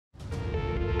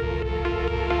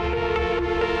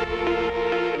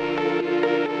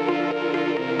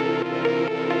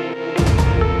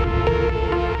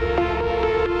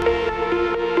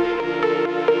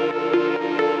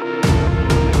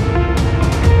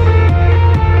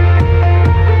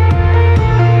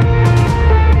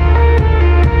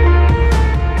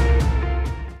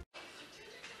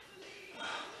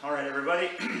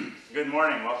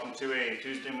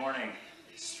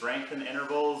strength and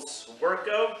intervals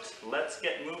workout. Let's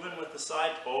get moving with the side.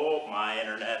 Oh, my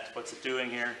internet, what's it doing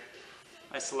here?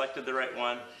 I selected the right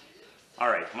one. All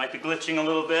right, might be glitching a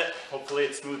little bit. Hopefully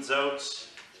it smooths out.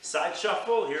 Side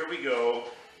shuffle, here we go.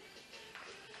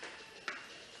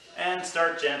 And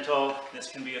start gentle. This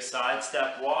can be a side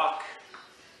step walk,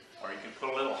 or you can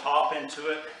put a little hop into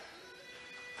it.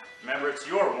 Remember, it's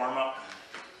your warm-up.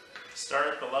 Start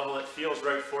at the level that feels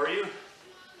right for you,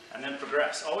 and then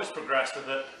progress. Always progress with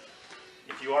it.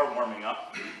 If you are warming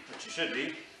up, which you should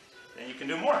be, then you can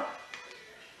do more.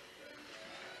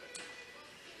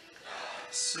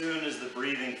 As soon as the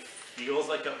breathing feels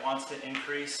like it wants to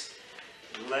increase,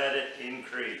 let it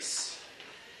increase.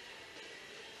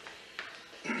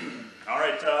 All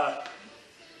right,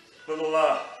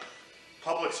 little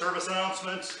public service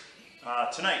announcement.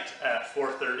 Tonight at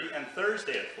 4:30 and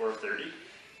Thursday at 4:30,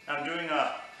 I'm doing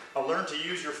a learn to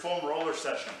use your foam roller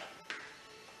session.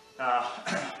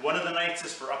 One of the nights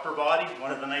is for upper body,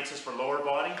 one of the nights is for lower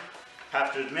body.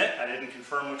 Have to admit, I didn't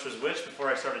confirm which was which before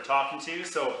I started talking to you,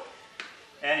 so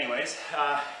anyways,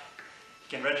 you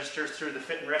can register through the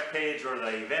Fit and Rec page or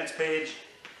the events page.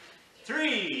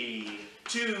 3,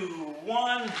 2,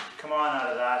 1, come on out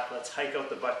of that. Let's hike out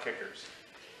the butt kickers.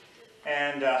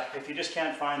 And if you just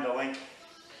can't find the link,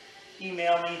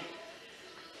 email me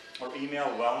or email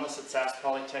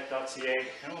wellness@saskpolytech.ca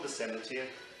and we'll just send it to you.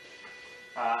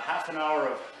 Half an hour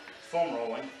of foam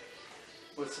rolling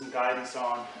with some guidance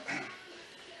on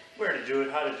where to do it,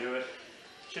 how to do it.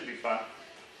 Should be fun.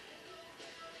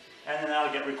 And then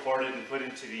that'll get recorded and put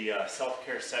into the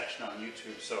self-care section on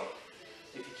YouTube. So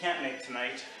if you can't make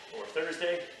tonight or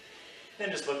Thursday,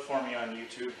 then just look for me on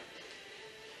YouTube.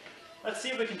 Let's see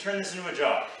if we can turn this into a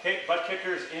jog. Okay, butt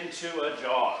kickers into a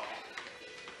jog.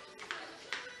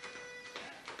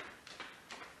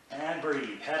 And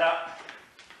breathe. Head up,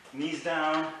 knees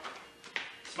down,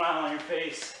 smile on your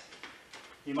face.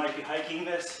 You might be hiking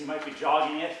this, you might be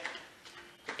jogging it,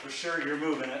 but for sure you're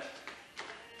moving it.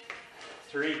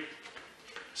 3,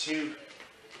 2,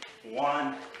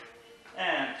 1,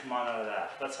 and come on out of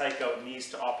that. Let's hike out, knees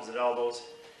to opposite elbows,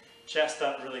 chest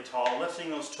up really tall, lifting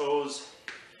those toes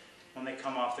when they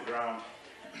come off the ground.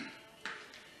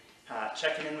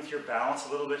 Checking in with your balance a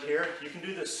little bit here. You can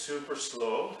do this super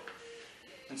slow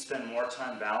and spend more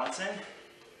time balancing.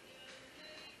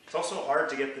 It's also hard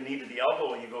to get the knee to the elbow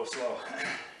when you go slow.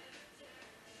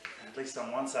 At least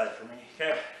on one side for me.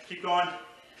 Okay, keep going.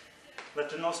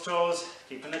 Lifting those toes,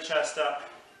 keeping the chest up.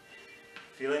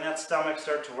 Feeling that stomach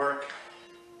start to work.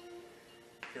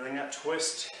 Feeling that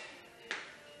twist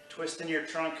in your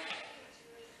trunk.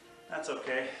 That's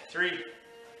okay. 3,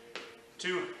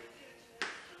 2,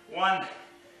 1.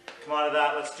 Come out of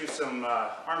that. Let's do some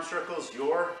arm circles.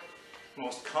 Your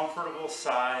most comfortable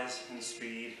size and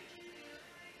speed.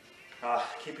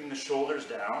 Keeping the shoulders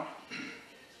down.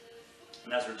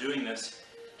 And as we're doing this,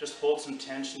 just hold some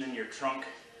tension in your trunk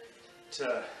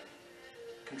to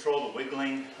control the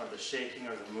wiggling or the shaking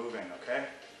or the moving, okay?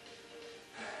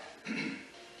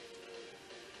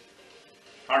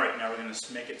 All right, now we're going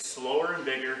to make it slower and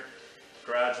bigger.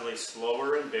 Gradually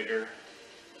slower and bigger,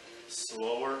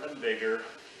 slower and bigger,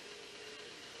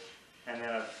 and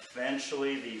then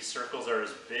eventually the circles are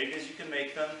as big as you can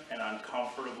make them and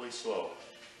uncomfortably slow.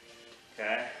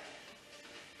 Okay?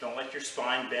 Don't let your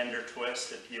spine bend or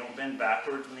twist. You don't bend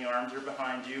backwards when the arms are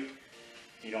behind you.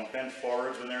 You don't bend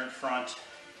forwards when they're in front.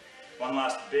 One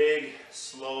last big,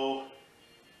 slow,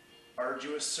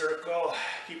 arduous circle.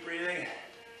 Keep breathing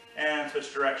and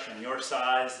switch direction. Your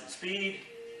size and speed.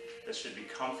 This should be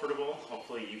comfortable.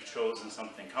 Hopefully you've chosen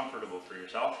something comfortable for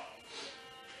yourself.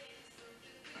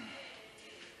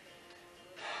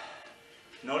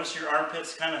 Notice your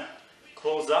armpits kind of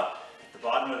close up at the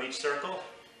bottom of each circle.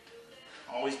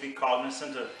 Always be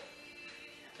cognizant of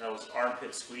those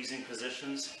armpit squeezing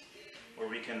positions where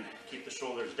we can keep the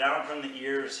shoulders down from the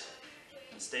ears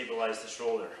and stabilize the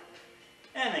shoulder.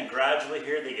 And then gradually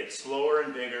here they get slower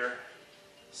and bigger,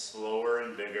 slower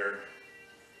and bigger.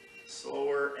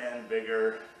 Slower and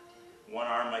bigger. One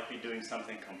arm might be doing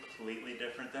something completely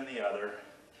different than the other.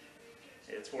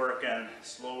 It's working.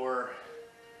 Slower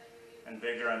and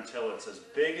bigger until it's as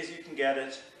big as you can get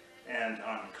it and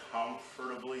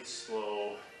uncomfortably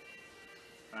slow.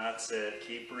 That's it.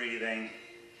 Keep breathing.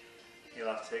 You'll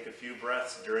have to take a few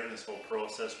breaths during this whole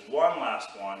process. One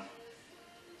last one.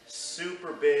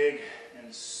 Super big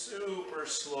and super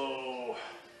slow.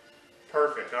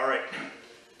 Perfect. All right.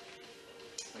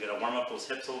 We gotta warm up those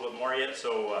hips a little bit more yet.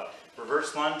 So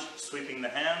reverse lunge, sweeping the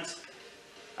hands.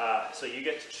 So you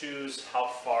get to choose how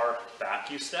far back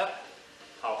you step,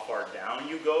 how far down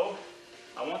you go.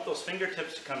 I want those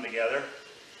fingertips to come together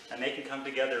and they can come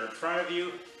together in front of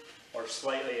you or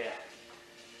slightly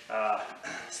on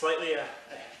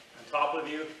top of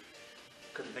you.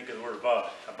 Couldn't think of the word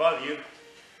above you,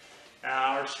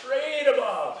 or straight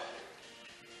above.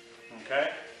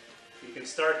 Okay, you can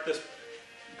start this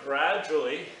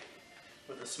gradually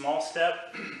with a small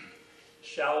step,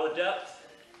 shallow depth,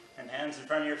 and hands in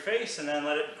front of your face, and then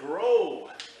let it grow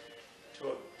to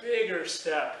a bigger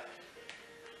step,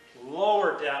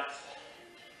 lower depth,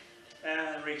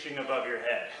 and reaching above your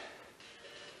head,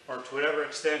 or to whatever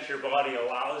extent your body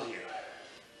allows you.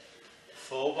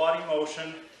 Full body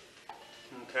motion,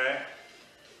 okay?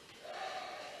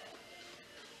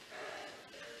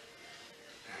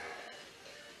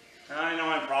 I know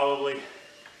I'm probably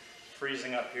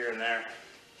freezing up here and there.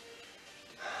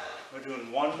 We're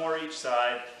doing one more each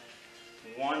side,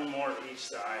 one more each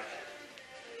side.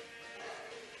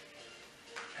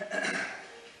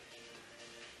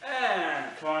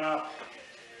 And come on up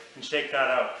and shake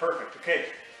that out. Perfect. Okay,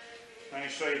 let me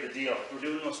show you the deal. We're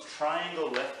doing those triangle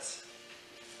lifts.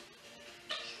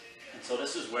 And so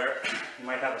this is where you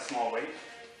might have a small weight.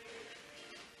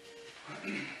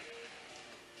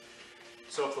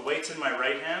 So if the weight's in my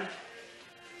right hand,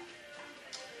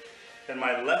 then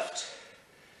my left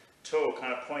toe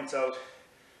kind of points out,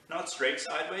 not straight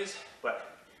sideways,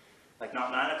 but like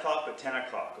not 9 o'clock, but 10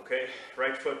 o'clock, okay?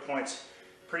 Right foot points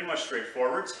pretty much straight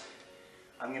forwards.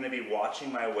 I'm gonna be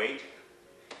watching my weight,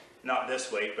 not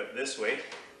this weight, but this weight,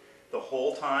 the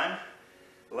whole time.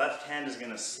 Left hand is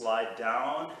gonna slide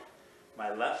down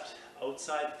my left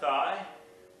outside thigh.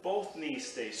 Both knees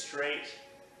stay straight,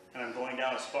 and I'm going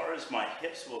down as far as my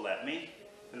hips will let me.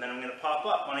 And then I'm gonna pop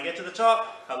up. When I get to the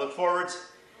top, I look forwards,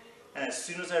 and as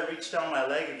soon as I reach down my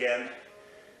leg again,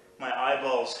 my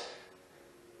eyeballs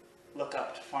look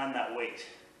up to find that weight,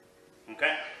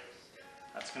 okay?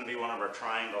 That's gonna be one of our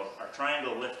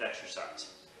triangle lift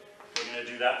exercise. We're gonna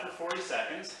do that for 40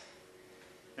 seconds.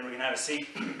 Then we're gonna have a seat.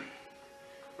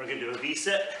 We're gonna do a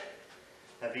V-sit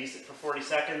for 40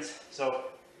 seconds.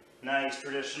 So nice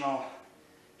traditional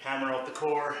hammer out the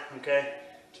core, okay?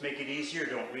 To make it easier,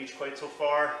 don't reach quite so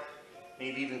far.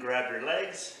 Maybe even grab your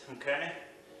legs, okay?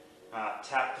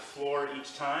 Tap the floor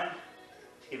each time.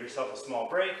 Give yourself a small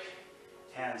break.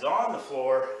 Hands on the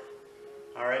floor.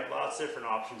 All right, lots of different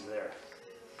options there.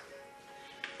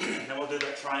 Then we'll do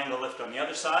that triangle lift on the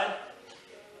other side.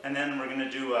 And then we're gonna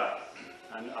do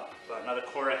another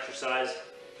core exercise.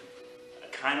 I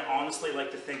kind of honestly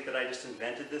like to think that I just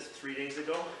invented this 3 days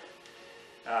ago.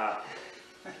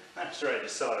 I'm sure I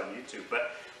just saw it on YouTube,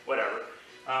 but whatever.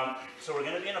 So we're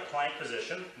gonna be in a plank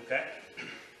position, okay?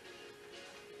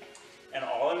 And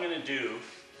all I'm gonna do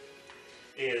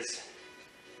is,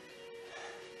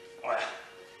 I'm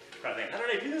trying to think, how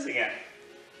did I do this again?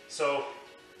 So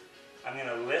I'm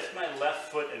gonna lift my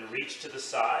left foot and reach to the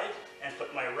side and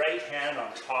put my right hand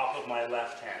on top of my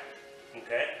left hand,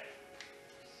 okay?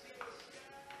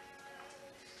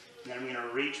 And then I'm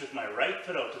gonna reach with my right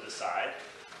foot out to the side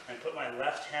and put my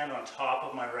left hand on top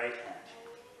of my right hand.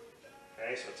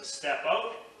 Okay, so it's a step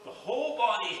out, the whole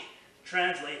body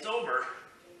translates over,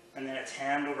 and then it's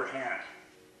hand over hand.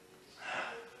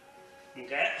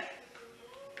 Okay?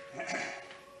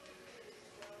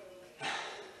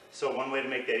 So one way to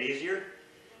make that easier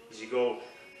is you go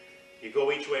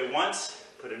each way once,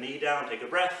 put a knee down, take a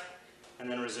breath, and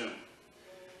then resume.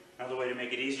 Another way to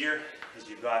make it easier is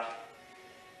you've got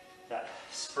that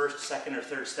first, second, or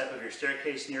third step of your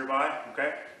staircase nearby,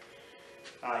 okay?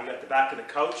 You got the back of the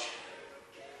couch,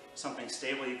 something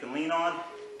stable you can lean on,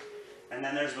 and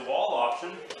then there's the wall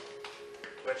option,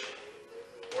 which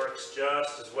works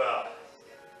just as well.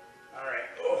 All right,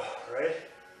 right?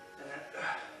 And then,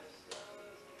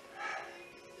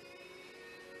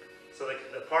 so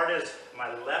the part is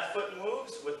my left foot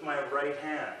moves with my right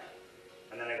hand,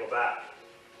 and then I go back.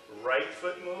 Right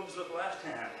foot moves with left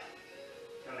hand,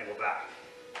 and I go back.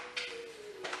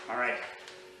 All right,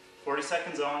 40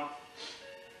 seconds on,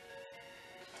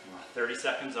 30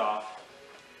 seconds off.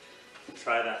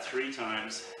 Try that 3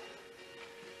 times.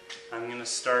 I'm gonna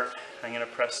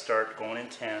press start, going in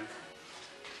 10.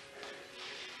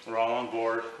 We're all on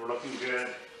board, we're looking good.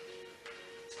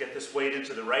 Let's get this weight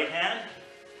into the right hand.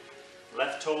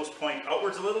 Left toes point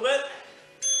outwards a little bit.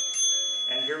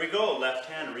 And here we go, left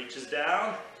hand reaches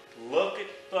down. Look at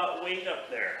that weight up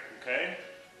there, okay?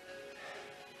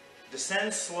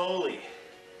 Descend slowly.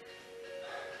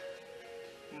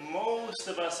 Most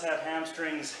of us have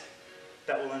hamstrings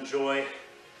that will enjoy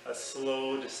a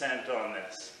slow descent on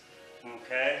this,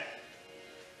 okay?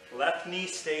 Left knee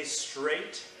stays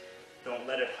straight. Don't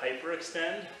let it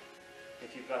hyperextend.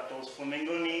 If you've got those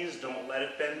flamingo knees, don't let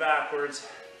it bend backwards.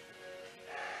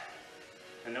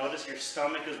 And notice your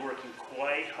stomach is working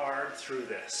quite hard through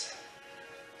this.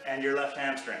 And your left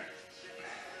hamstring.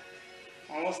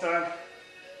 Almost done.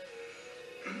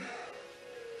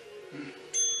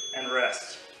 And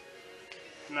rest.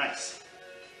 Nice.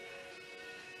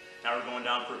 Now we're going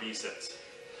down for V-sits.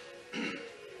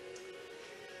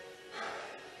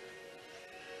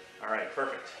 All right,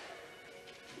 perfect.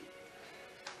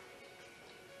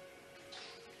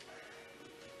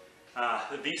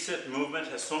 The V-sit movement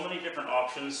has so many different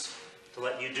options to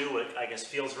let you do what I guess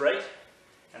feels right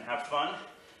and have fun.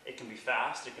 It can be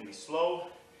fast, it can be slow.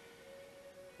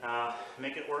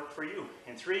 Make it work for you.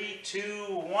 In 3, 2,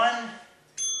 1,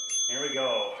 here we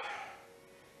go.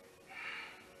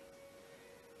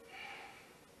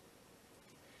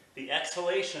 The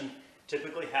exhalation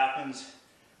typically happens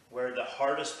where the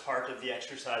hardest part of the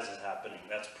exercise is happening.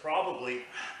 That's probably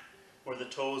where the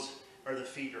toes or the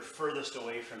feet are furthest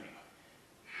away from you.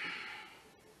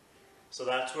 So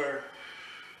that's where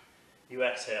you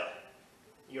exhale.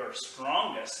 You're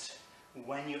strongest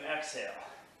when you exhale.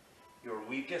 You're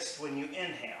weakest when you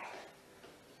inhale.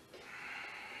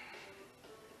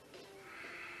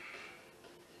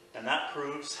 And that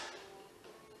proves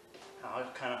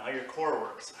how your core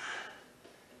works.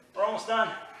 We're almost done.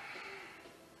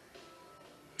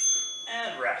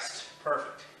 And rest.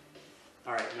 Perfect.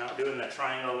 All right, now doing the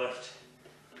triangle lift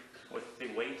with the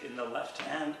weight in the left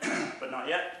hand, but not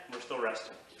yet. We're still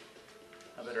resting.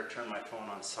 I better turn my phone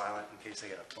on silent in case I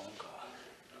get a phone call.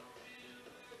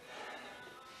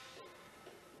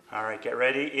 All right, get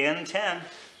ready in 10.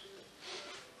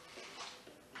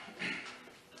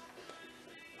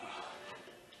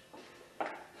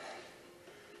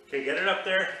 Okay, get it up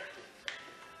there.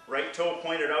 Right toe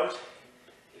pointed out.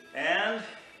 And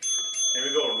there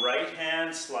we go. Right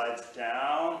hand slides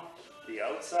down the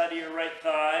outside of your right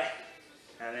thigh,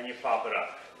 and then you pop it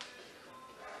up.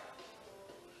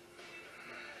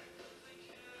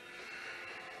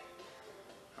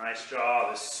 Nice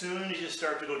job. As soon as you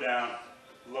start to go down,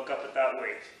 look up at that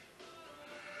weight.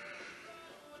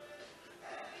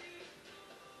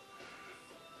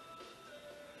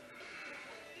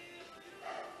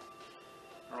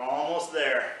 We're almost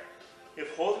there.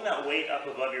 If holding that weight up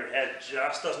above your head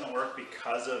just doesn't work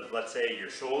because of, let's say, your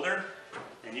shoulder,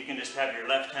 then you can just have your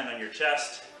left hand on your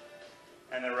chest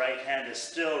and the right hand is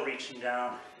still reaching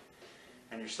down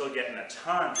and you're still getting a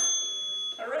ton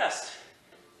of rest.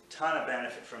 Ton of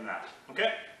benefit from that,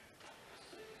 okay?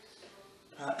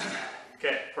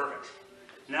 Okay, perfect.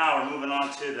 Now we're moving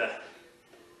on to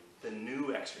the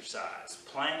new exercise.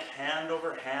 Plank hand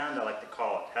over hand, I like to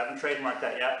call it. Haven't trademarked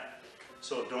that yet,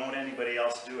 so don't anybody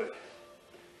else do it.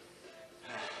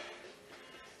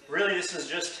 Really, this is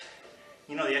just,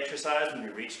 you know, the exercise when we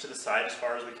reach to the side as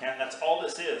far as we can. That's all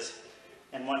this is,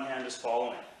 and one hand is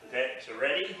following. Okay, so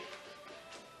ready,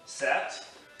 set,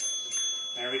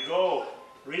 there we go.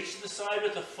 Reach to the side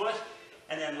with the foot,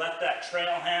 and then let that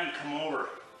trail hand come over.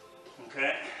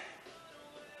 Okay?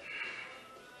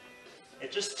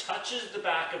 It just touches the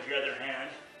back of your other hand.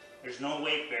 There's no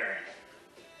weight bearing.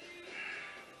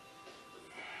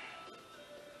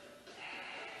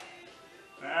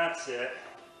 That's it.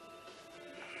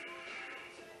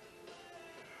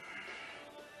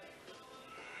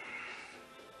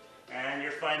 And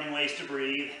you're finding ways to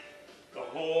breathe the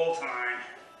whole time.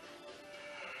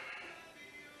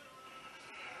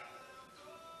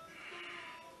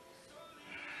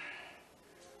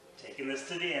 Taking this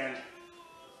to the end.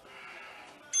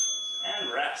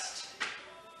 And rest.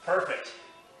 Perfect.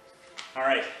 All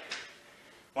right.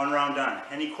 One round done.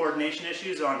 Any coordination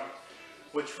issues on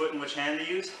which foot and which hand to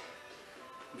use?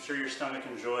 I'm sure your stomach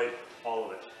enjoyed all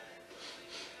of it.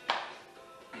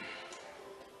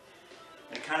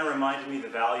 It kind of reminded me of the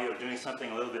value of doing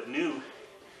something a little bit new,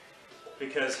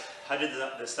 because I did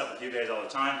this stuff with you guys all the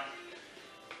time.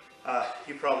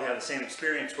 You probably have the same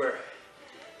experience where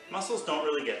muscles don't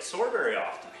really get sore very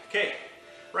often. Okay,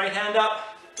 right hand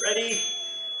up, ready,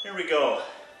 here we go.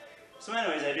 So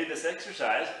anyways, I did this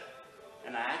exercise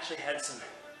and I actually had some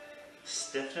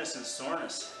stiffness and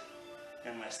soreness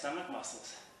in my stomach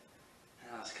muscles.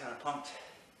 And I was kind of pumped.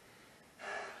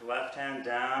 Left hand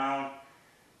down.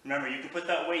 Remember, you can put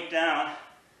that weight down,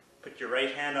 put your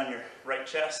right hand on your right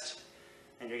chest,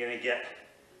 and you're going to get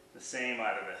the same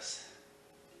out of this.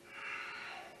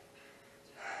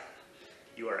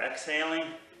 You are exhaling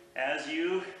as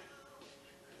you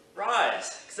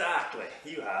rise. Exactly.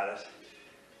 You had it.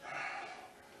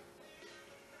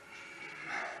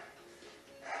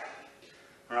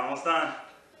 We're almost done.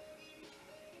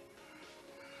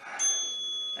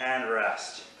 And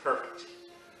rest. Perfect.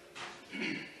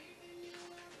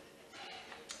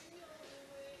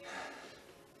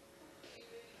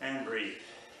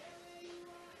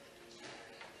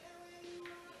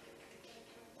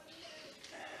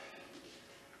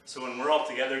 So when we're all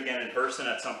together again in person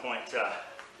at some point,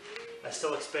 I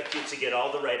still expect you to get all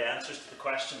the right answers to the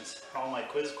questions, all my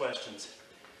quiz questions.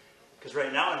 Because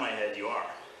right now in my head you are.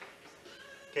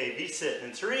 Okay, V-sit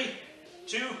in 3,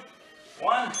 2,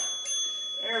 1.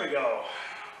 There we go.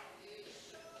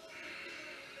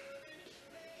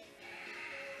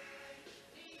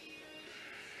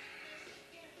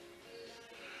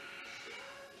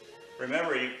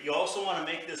 Remember, you also want to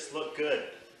make this look good.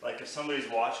 Like if somebody's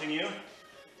watching you,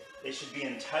 they should be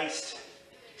enticed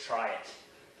to try it.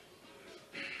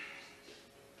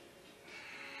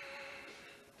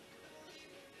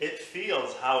 It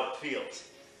feels how it feels.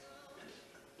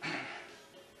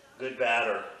 Good, bad,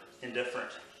 or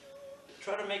indifferent.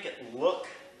 Try to make it look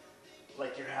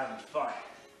like you're having fun.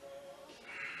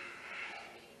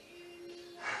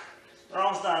 We're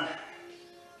almost done.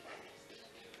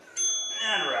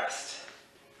 And rest.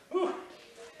 Whew.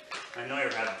 I know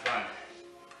you're having fun.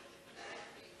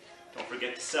 Don't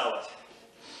forget to sell it.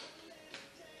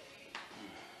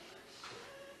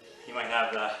 You might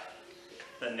have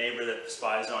that neighbor that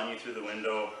spies on you through the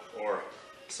window, or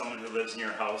someone who lives in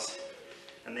your house,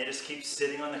 and they just keep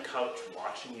sitting on the couch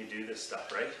watching you do this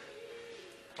stuff, right?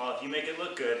 Well, if you make it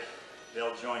look good,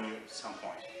 they'll join you at some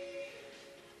point.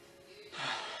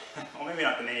 Well, maybe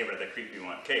not the neighbor, the creepy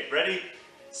one. Okay, ready,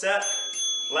 set,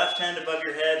 left hand above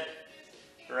your head,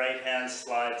 right hand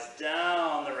slides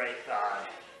down the right thigh.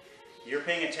 You're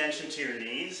paying attention to your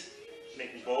knees,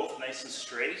 making both nice and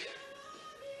straight.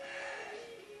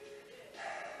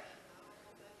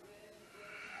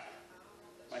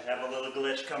 Might have a little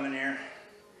glitch coming here.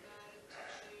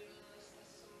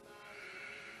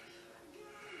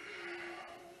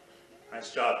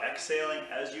 Nice job exhaling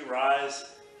as you rise.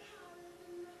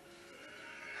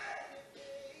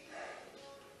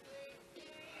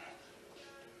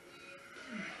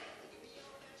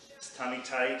 Tummy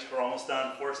tight, we're almost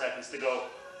done, 4 seconds to go.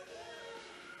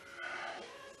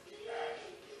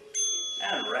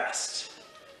 And rest.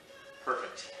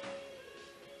 Perfect.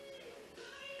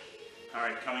 All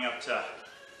right, coming up to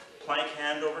plank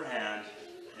hand over hand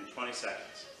in 20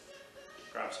 seconds.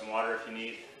 Grab some water if you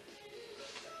need.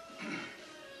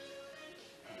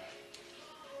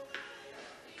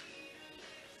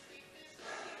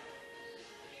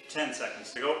 10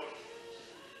 seconds to go.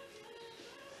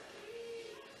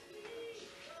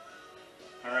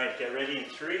 All right, get ready in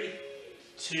 3,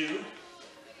 2,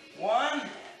 1.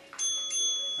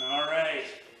 All right.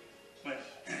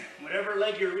 Whatever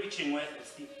leg you're reaching with,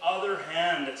 it's the other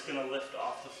hand that's going to lift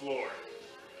off the floor.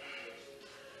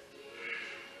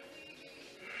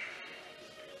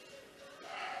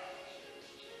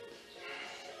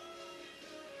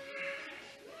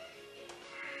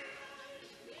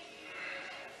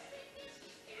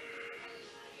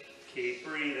 Keep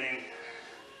breathing.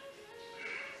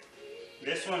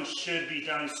 This one should be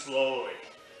done slowly.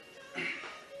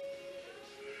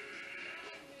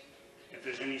 If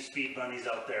there's any speed bunnies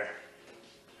out there,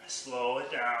 slow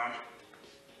it down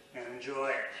and enjoy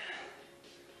it.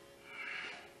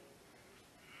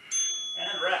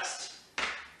 And rest.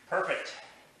 Perfect.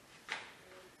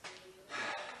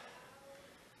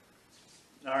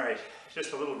 All right,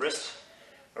 just a little wrist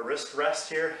rest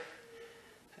here.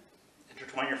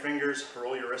 Intertwine your fingers,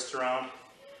 roll your wrists around.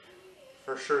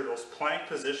 For sure, those plank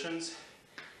positions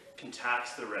can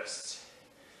tax the wrists.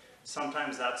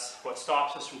 Sometimes that's what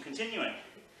stops us from continuing.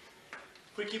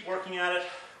 If we keep working at it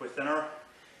within our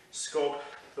scope,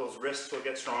 those wrists will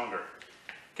get stronger.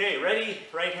 Okay, ready?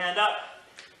 Right hand up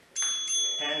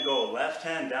and go. Left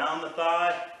hand down the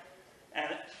thigh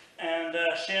and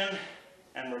shin,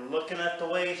 and we're looking at the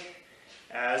weight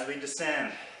as we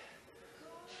descend.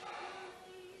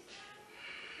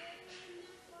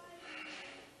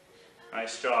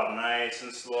 Nice job, nice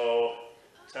and slow,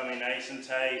 tummy nice and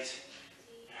tight.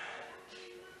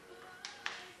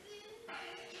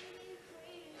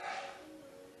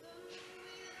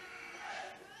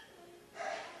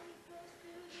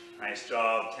 Nice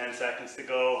job, 10 seconds to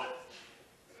go.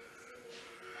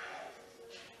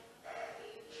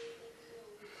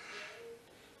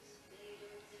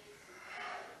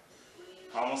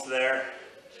 Almost there,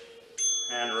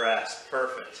 and rest,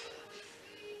 perfect.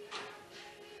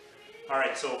 All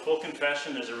right, so full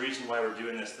confession, there's a reason why we're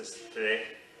doing this today.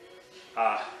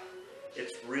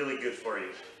 It's really good for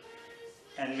you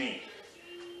and me.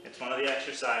 It's one of the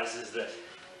exercises that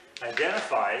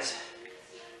identifies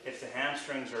if the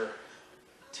hamstrings are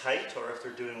tight or if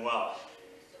they're doing well.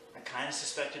 I kind of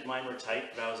suspected mine were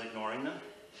tight, but I was ignoring them.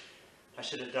 I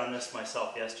should have done this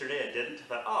myself yesterday. I didn't. I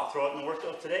thought, oh, I'll throw it in the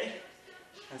workout today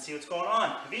and see what's going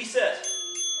on. V-sit.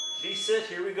 V-sit,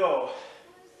 here we go.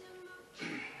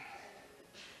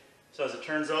 So as it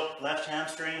turns out, left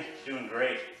hamstring, doing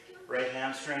great. Right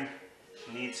hamstring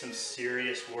needs some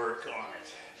serious work on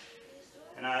it.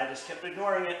 And I just kept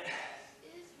ignoring it.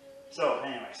 So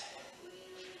anyways,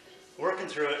 working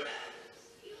through it.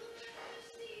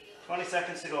 20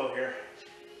 seconds to go here.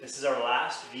 This is our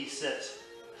last V-sit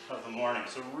of the morning,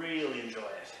 so really enjoy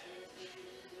it.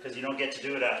 Because you don't get to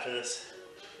do it after this.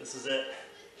 This is it.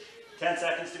 10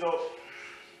 seconds to go.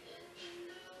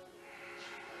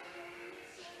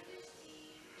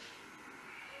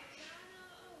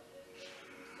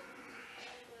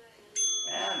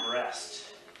 And rest.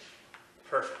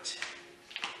 Perfect.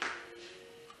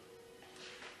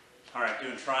 All right,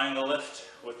 doing triangle lift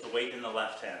with the weight in the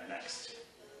left hand next.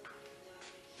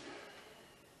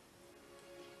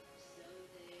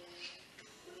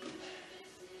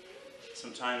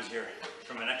 Sometimes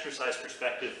from an exercise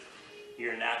perspective,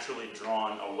 you're naturally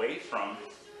drawn away from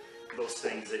those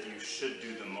things that you should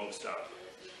do the most of.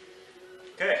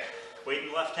 Okay, weight in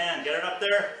the left hand, get it up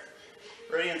there.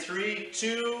 Ready in 3,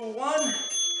 2, 1.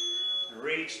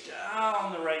 Reach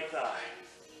down the right thigh.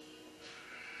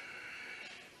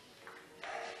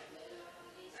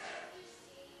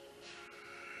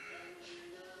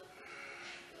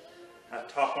 That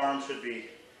top arm should be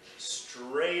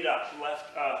straight up,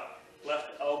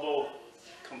 left elbow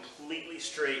completely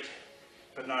straight,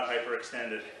 but not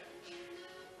hyperextended.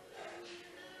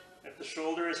 If the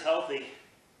shoulder is healthy,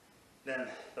 then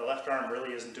the left arm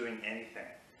really isn't doing anything.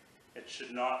 It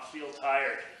should not feel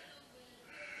tired.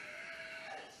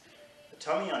 The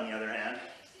tummy, on the other hand,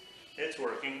 it's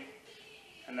working,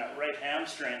 and that right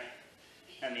hamstring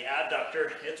and the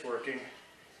adductor, it's working.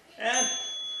 And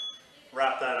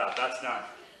wrap that up. That's done.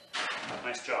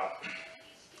 Nice job.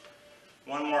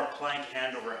 One more plank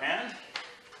hand over hand,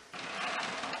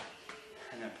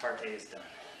 and then part A is done.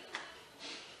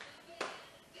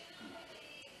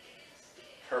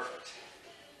 Perfect.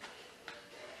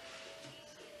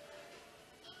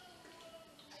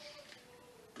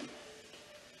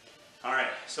 All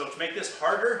right, so to make this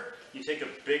harder, you take a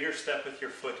bigger step with your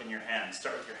foot and your hands.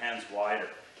 Start with your hands wider.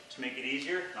 To make it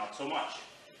easier, not so much.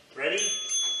 Ready?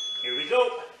 Here we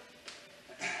go.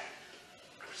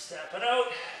 Step it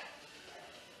out.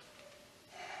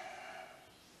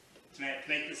 To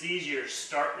make this easier,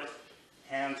 start with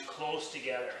hands close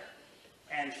together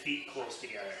and feet close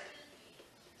together.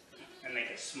 And make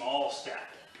a small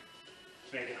step.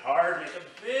 To make it hard, make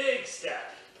a big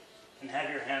step. And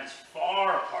have your hands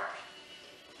far apart.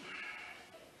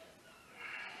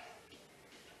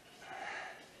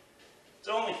 It's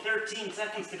only 13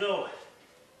 seconds to go.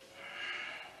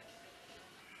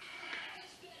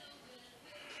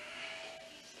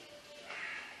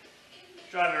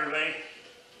 Drive, everybody.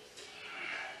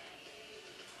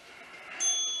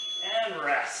 And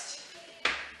rest.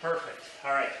 Perfect.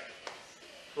 All right.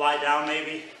 Lie down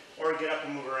maybe, or get up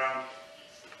and move around.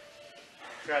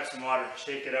 Grab some water,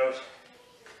 shake it out.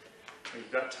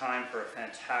 We've got time for a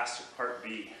fantastic part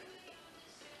B.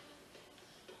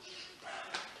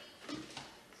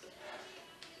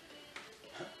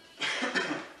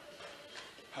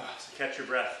 So catch your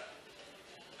breath.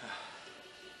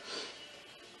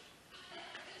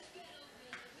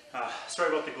 Sorry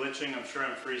about the glitching. I'm sure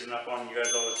I'm freezing up on you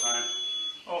guys all the time.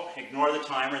 Oh, ignore the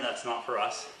timer. That's not for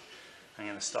us. I'm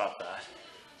going to stop that.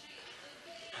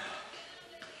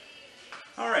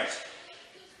 All right.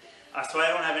 So I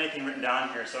don't have anything written down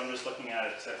here, so I'm just looking at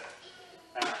it to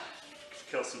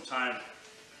kill some time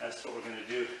as to what we're going to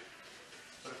do.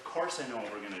 But of course I know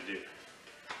what we're going to do.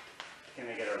 We're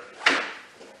going to get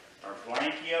our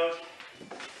blankie out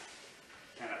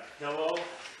and a pillow.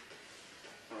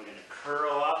 And we're going to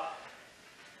curl up.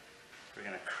 We're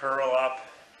going to curl up,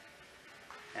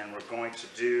 and we're going to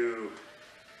do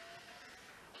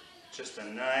just a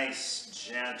nice,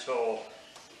 gentle,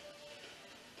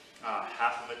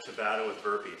 half of a Tabata with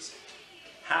burpees.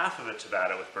 Half of a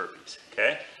Tabata with burpees,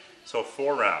 okay? So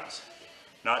 4 rounds,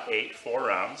 not 8, 4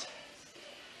 rounds.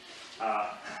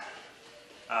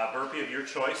 Burpee of your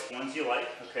choice, the ones you like,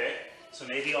 okay? So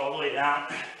maybe all the way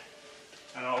down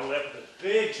and all the way up with a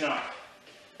big jump.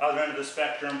 Other end of the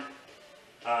spectrum,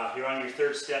 you're on your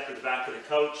 3rd step to the back of the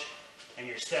couch, and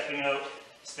you're stepping out,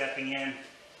 stepping in,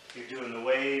 you're doing the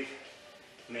wave.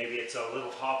 Maybe it's a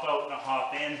little hop out and a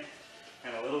hop in,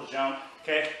 and a little jump,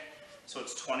 okay? So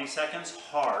it's 20 seconds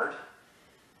hard,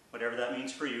 whatever that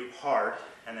means for you, hard,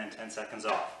 and then 10 seconds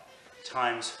off,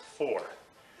 times 4.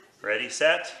 Ready,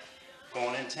 set,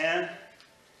 going in 10.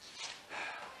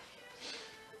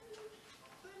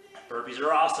 Burpees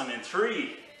are awesome in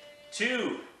 3,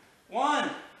 2, 1.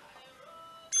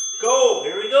 Go,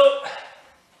 here we go.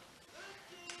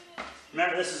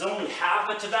 Remember, this is only half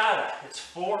a Tabata. It's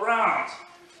 4 rounds.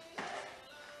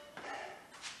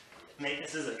 Make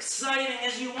this as exciting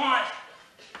as you want.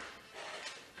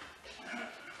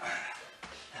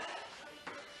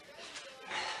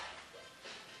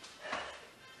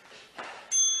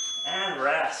 And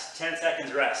rest. 10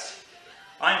 seconds rest.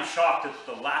 I'm shocked at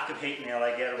the lack of hate mail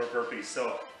I get over burpees,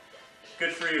 so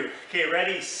good for you. Okay,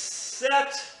 ready,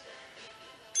 set,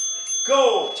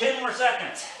 go. 10 more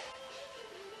seconds.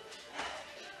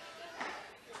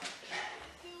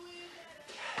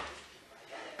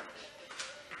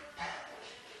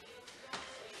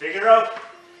 Figure out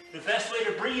the best way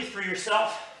to breathe for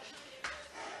yourself.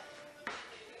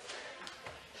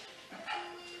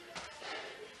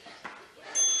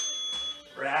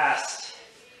 Rest.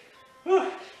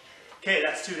 Whew. Okay,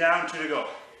 that's 2 down, 2 to go.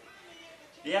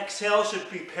 The exhale should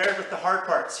be paired with the hard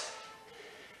parts.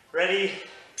 Ready,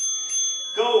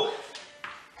 go.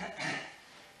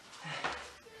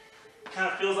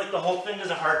 Kind of feels like the whole thing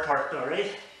is a hard part though,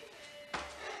 right?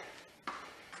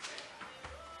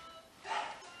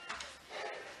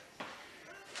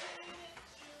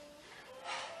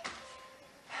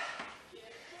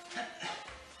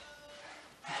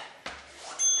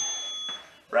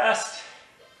 Rest.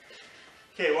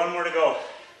 Okay, 1 more to go.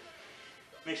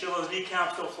 Make sure those knee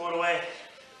caps don't float away.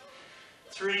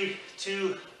 3,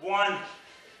 2, 1.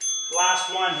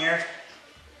 Last one here.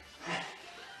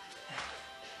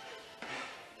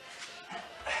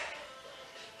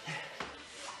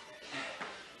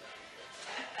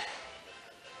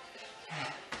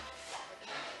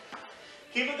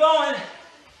 Keep it going.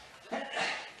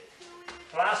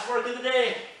 Last work of the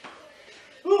day.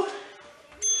 Woo.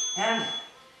 And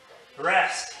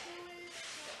rest.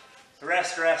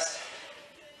 Rest, rest.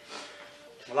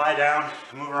 Lie down,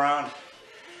 move around,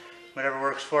 whatever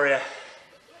works for you.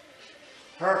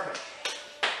 Perfect.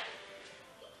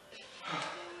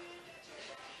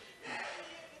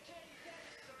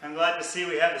 I'm glad to see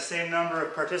we have the same number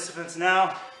of participants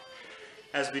now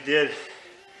as we did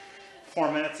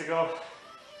 4 minutes ago.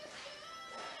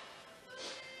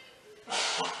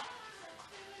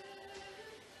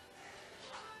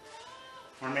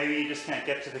 Or maybe you just can't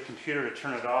get to the computer to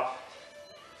turn it off.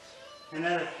 In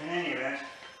any event,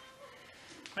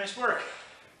 nice work.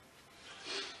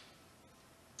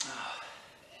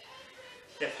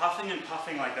 If huffing and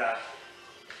puffing like that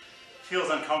feels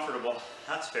uncomfortable,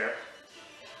 that's fair.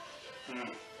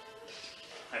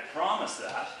 I promise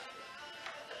that.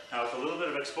 Now with a little bit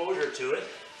of exposure to it,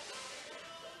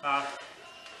 a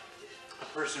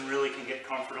person really can get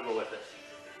comfortable with it.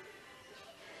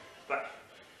 But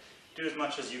do as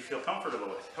much as you feel comfortable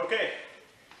with. Okay,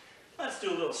 let's do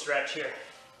a little stretch here.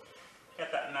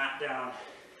 Get that mat down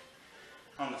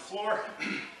on the floor.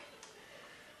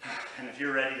 And if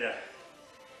you're ready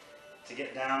to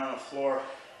get down on the floor,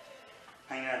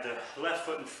 I'm going to have the left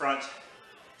foot in front,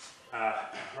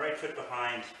 right foot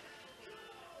behind.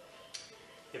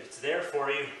 If it's there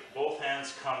for you, both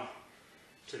hands come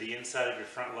to the inside of your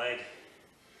front leg.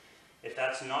 If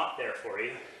that's not there for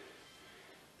you,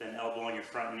 then elbow on your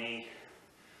front knee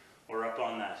or up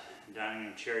on that dining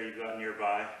room chair you've got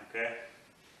nearby, okay?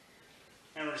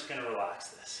 And we're just going to relax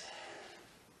this.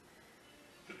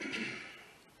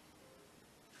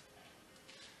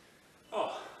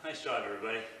 Oh, nice job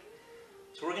everybody.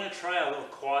 So we're going to try a little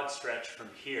quad stretch from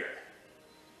here.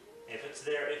 If it's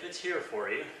there, if it's here for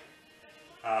you.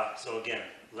 So again,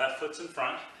 left foot's in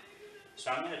front.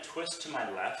 So I'm going to twist to my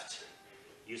left,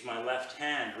 use my left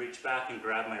hand, reach back and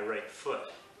grab my right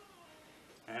foot.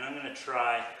 And I'm going to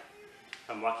try, if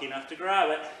I'm lucky enough to grab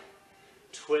it,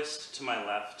 twist to my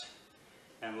left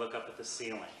and look up at the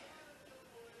ceiling.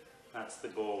 That's the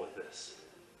goal with this.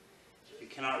 If you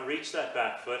cannot reach that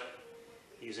back foot,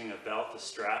 using a belt, a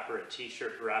strap, or a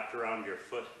t-shirt wrapped around your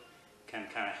foot can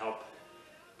kind of help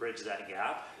bridge that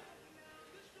gap.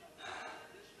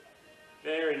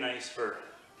 Very nice for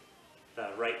the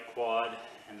right quad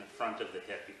and the front of the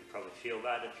hip. You can probably feel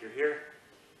that if you're here.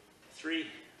 3,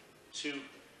 2,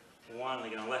 1. We're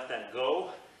going to let that go.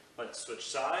 Let's switch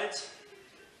sides.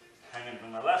 I'm going to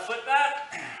bring my left foot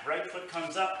back. Right foot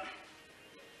comes up.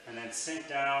 And then sink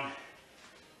down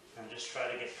and just try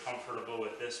to get comfortable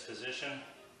with this position.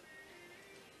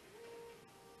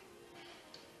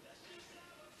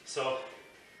 So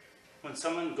when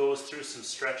someone goes through some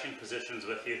stretching positions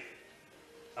with you,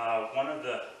 one of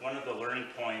the learning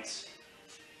points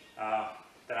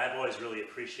that I've always really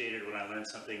appreciated when I learn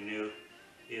something new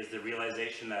is the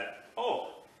realization that, oh,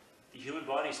 the human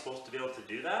body is supposed to be able to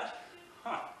do that?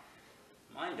 Huh,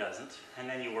 mine doesn't. And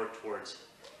then you work towards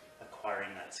acquiring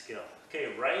that skill.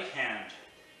 Okay, right hand,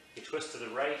 you twist to the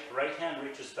right, right hand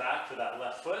reaches back for that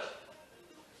left foot,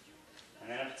 And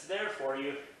then if it's there for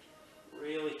you,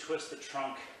 really twist the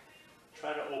trunk.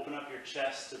 Try to open up your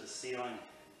chest to the ceiling.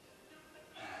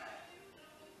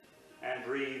 And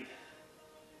breathe.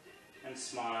 And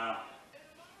smile.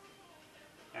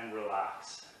 And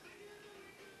relax.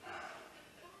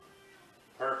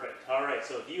 Perfect. All right,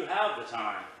 so if you have the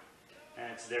time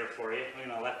and it's there for you, we're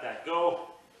going to let that go.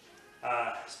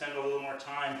 Spend a little more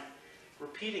time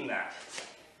repeating that.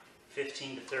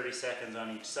 15 to 30 seconds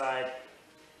on each side.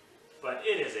 But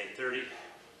it is 8:30.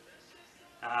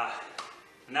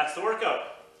 And that's the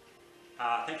workout.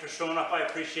 Thanks for showing up. I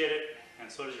appreciate it.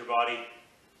 And so does your body.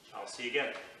 I'll see you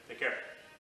again. Take care.